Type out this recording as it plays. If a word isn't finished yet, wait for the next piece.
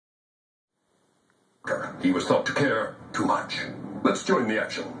He was thought to care too much. Let's join the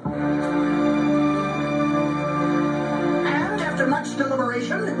action. And after much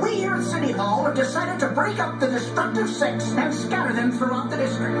deliberation, we here at City Hall have decided to break up the destructive six and scatter them throughout the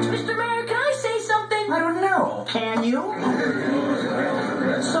district. Mr. Mayor, can I say something? I don't know. Can you?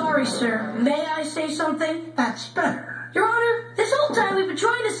 Sorry, sir. May I say something? That's better. Your Honor, this whole time we've been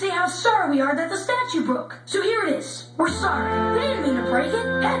trying to say how sorry we are that the statue broke. So here it is. We're sorry. We didn't mean to break it.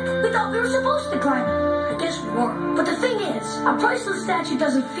 Heck, we thought we were supposed to climb it. I guess we weren't. But the thing is, a priceless statue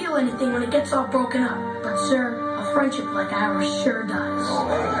doesn't feel anything when it gets all broken up. But, sir, a friendship like ours sure does.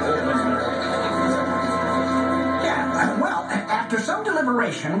 Well, after some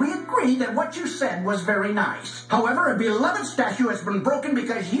deliberation, we agreed that what you said was very nice. However, a beloved statue has been broken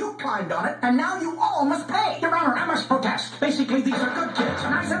because you climbed on it, and now you all must pay. Your Honor, I must protest. Basically, these are good kids.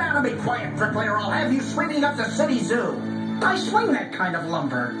 Now sit down and be quiet, bricklayer. I'll have you swinging up the city zoo. I swing that kind of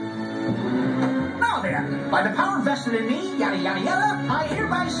lumber. Now then, by the power vested in me, yada yada yada, I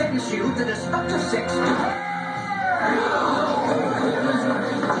hereby sentence you the destructive six.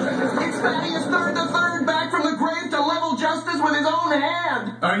 It's Thaddeus the Third back from the grave to level justice with his own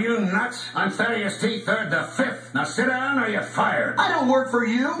hand. Are you nuts? I'm Thaddeus T. the Fifth. Now sit down or you're fired. I don't work for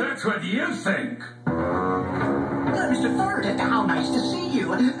you. That's what you think. Mr. Third, how nice to see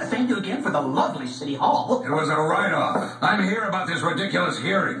you. Thank you again for the lovely City Hall. It was a write-off. I'm here about this ridiculous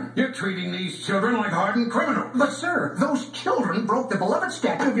hearing. You're treating these children like hardened criminals. But, sir, those children broke the beloved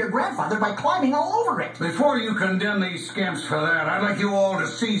statue of your grandfather by climbing all over it. Before you condemn these scamps for that, I'd like you all to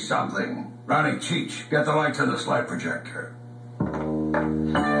see something. Ronnie, Cheech, get the lights on the slide projector.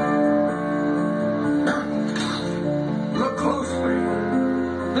 Look closely.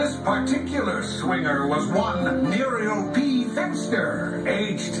 This particular swinger was one Muriel P. Finster,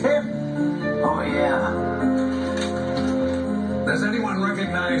 age 10. Oh, yeah. Does anyone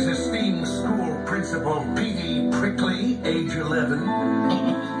recognize esteemed school principal P.D. Prickly, age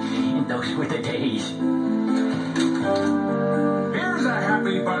 11? Those were the days. Here's a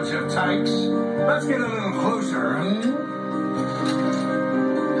happy bunch of tykes. Let's get a little closer,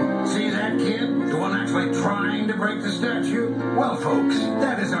 See that kid? The one actually trying to break the statue? Well, folks,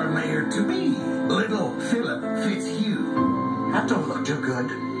 that is our mayor-to-be, little Philip Fitzhugh. That don't look too good.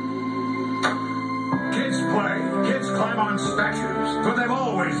 Kids play. Kids climb on statues. It's what they've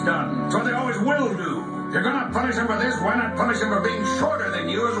always done. It's what they always will do. If you're gonna punish him for this, why not punish him for being shorter than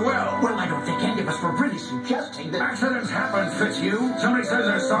you as well? Well, I don't think any of us were really suggesting that... Accidents happen, Fitzhugh. Somebody says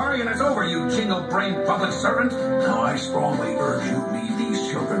they're sorry and it's over, you jingle-brained public servant. Now, I strongly urge you leave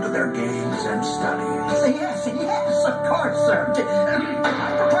these children to their games and studies. Yes, of course, sir.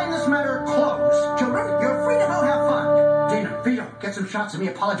 I proclaim this matter closed. Children, you're free to go have fun. Dana, Vito, get some shots of me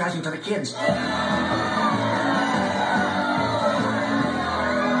apologizing to the kids. Thanks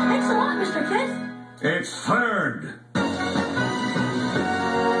a lot, Mr. Fifth. It's third.